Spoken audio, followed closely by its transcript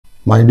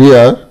My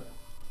dear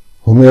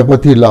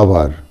homeopathy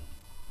lover,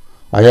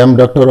 I am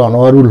Dr.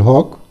 Anwarul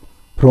Hoque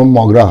from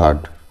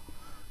Magrahat.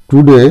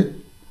 Today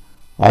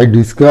I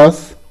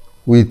discuss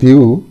with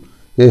you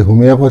a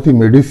homeopathy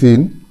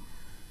medicine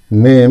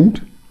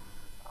named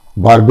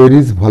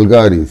Berberis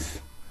vulgaris.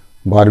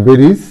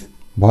 Berberis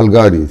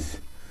vulgaris.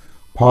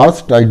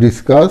 First I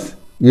discuss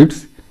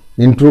its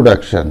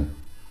introduction.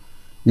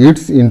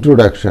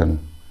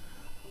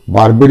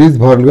 Berberis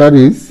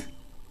vulgaris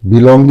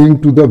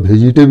belonging to the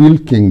vegetable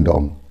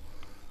kingdom,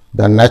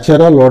 the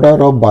natural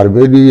order of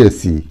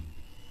Berberiaceae,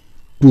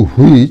 to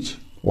which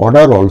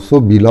order also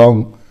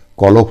belong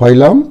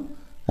Colophyllum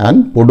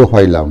and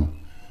Podophyllum.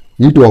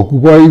 It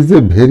occupies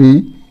a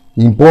very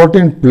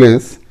important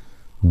place,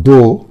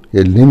 though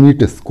a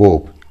limited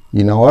scope,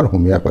 in our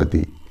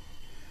homeopathy.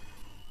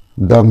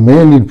 The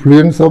main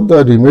influence of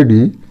the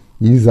remedy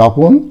is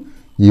upon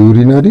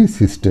urinary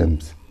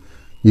systems.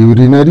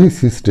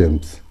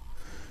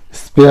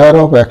 Sphere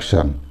of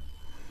action.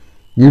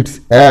 It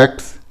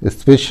acts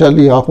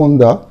especially upon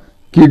the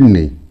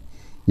kidney,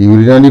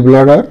 urinary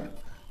bladder,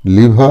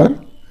 liver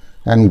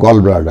and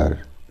gallbladder.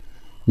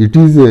 It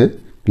is a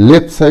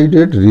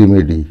left-sided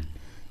remedy.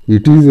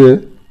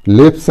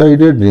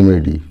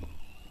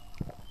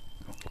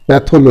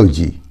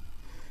 Pathology.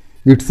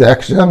 Its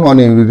action on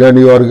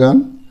urinary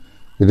organ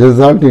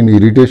result in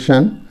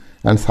irritation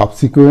and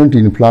subsequent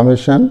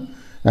inflammation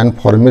and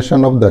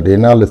formation of the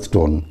renal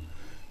stone.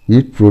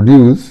 It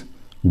produces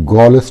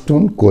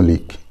gallstone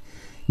colic.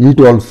 It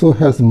also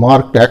has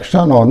marked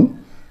action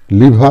on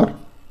liver,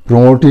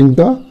 promoting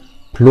the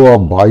flow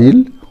of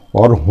bile,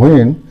 or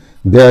when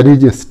there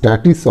is a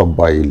stasis of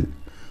bile,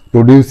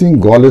 producing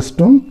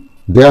gallstone.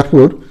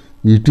 Therefore,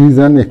 it is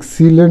an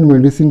excellent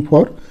medicine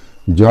for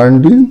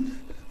jaundice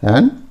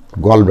and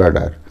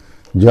gallbladder.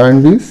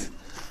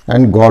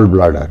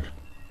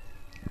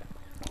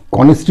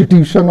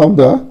 Constitution of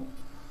the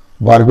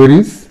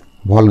Berberis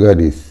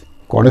vulgaris.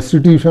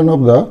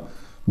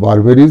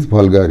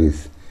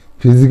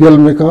 Physical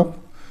makeup.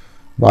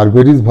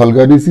 Berberis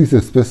vulgaris is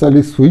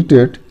especially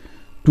suited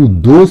to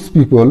those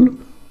people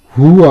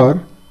who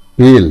are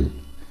pale,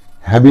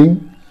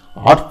 having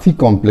earthy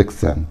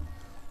complexion,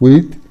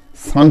 with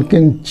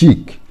sunken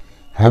cheek,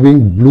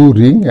 having blue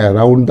ring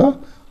around the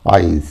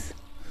eyes.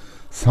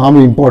 Some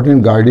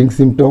important guiding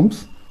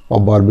symptoms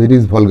of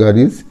Berberis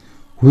vulgaris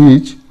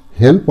which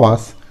help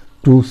us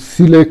to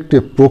select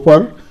a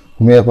proper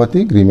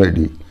homeopathic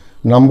remedy.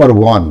 Number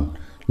 1.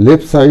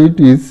 Left side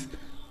is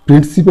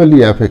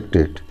principally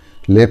affected.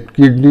 Left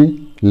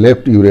kidney,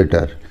 left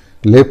ureter.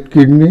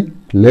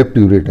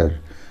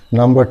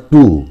 Number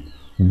 2.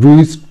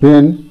 Bruised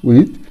pain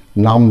with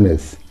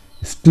numbness,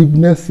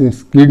 stiffness in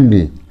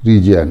kidney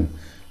region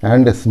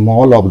and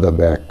small of the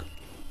back.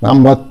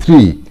 Number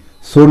 3.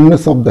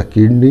 Soreness of the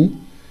kidney,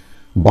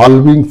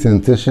 bulbing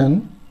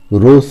sensation,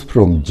 rose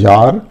from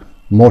jar,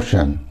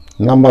 motion.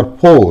 Number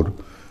 4.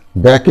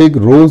 Backache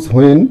rose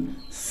when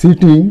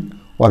sitting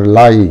or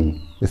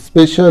lying,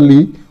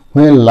 especially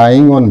when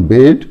lying on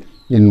bed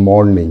in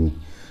morning.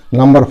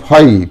 Number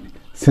 5.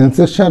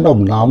 Sensation of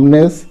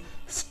numbness,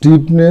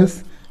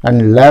 stiffness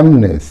and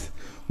lameness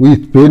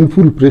with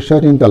painful pressure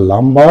in the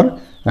lumbar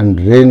and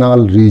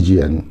renal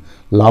region.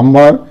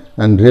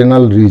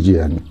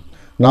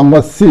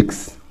 Number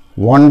 6.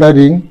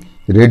 Wandering,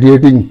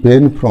 radiating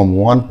pain from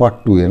one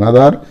part to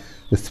another,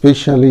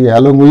 especially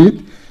along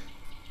with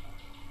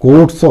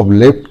course of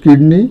left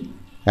kidney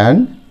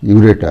and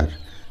ureter.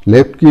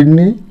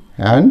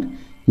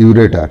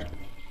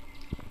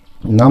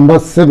 Number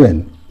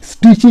 7.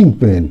 Stitching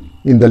pain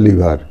in the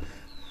liver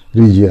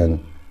region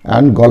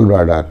and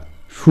gallbladder,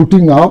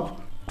 shooting up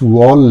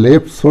to all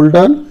left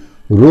shoulder,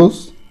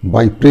 rose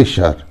by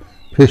pressure.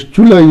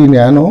 Fistula in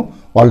ano,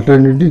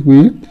 alternating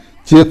with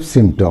chest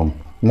symptom.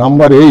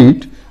 Number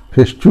 8.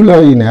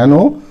 Fistula in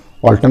ano,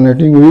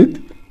 alternating with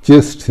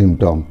chest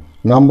symptom.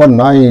 Number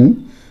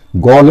 9.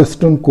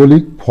 Gallstone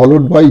colic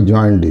followed by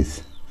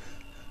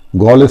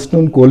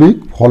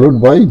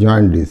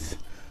jaundice.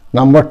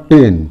 Number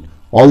 10.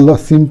 All the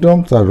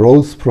symptoms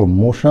arose from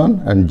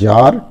motion and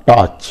jar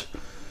touch.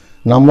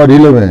 Number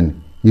 11.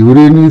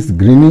 Urine is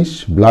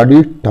greenish,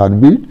 bloody,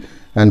 turbid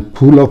and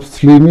full of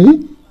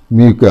slimy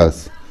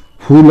mucus.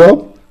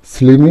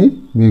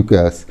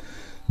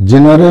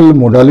 General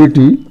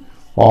modality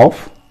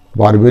of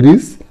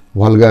Berberis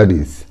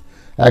vulgaris.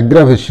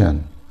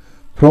 Aggravation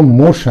from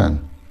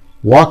motion,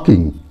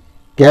 walking,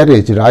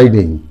 carriage,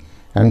 riding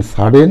and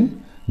sudden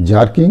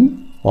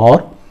jerking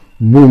or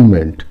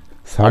movement.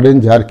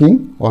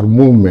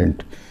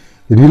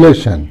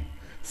 Relation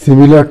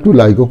similar to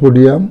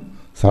Lycopodium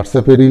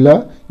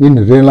sarsaparilla in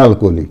renal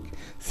colic.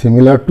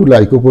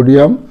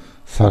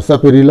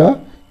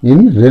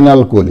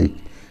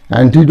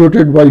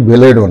 Antidoted by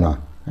belladonna.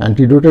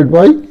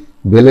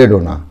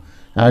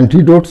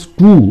 Antidotes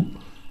to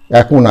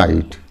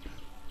aconite.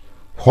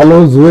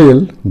 Follows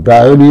well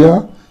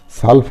bryonia,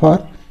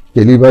 sulfur,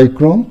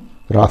 calibicrom,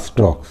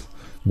 rastrox.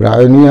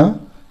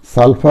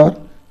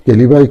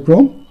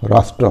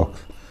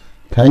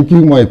 Thank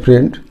you, my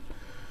friend.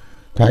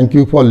 Thank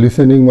you for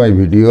listening my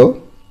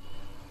video.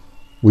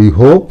 We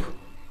hope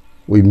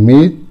we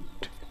meet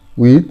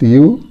with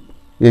you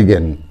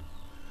again.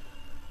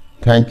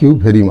 Thank you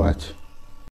very much.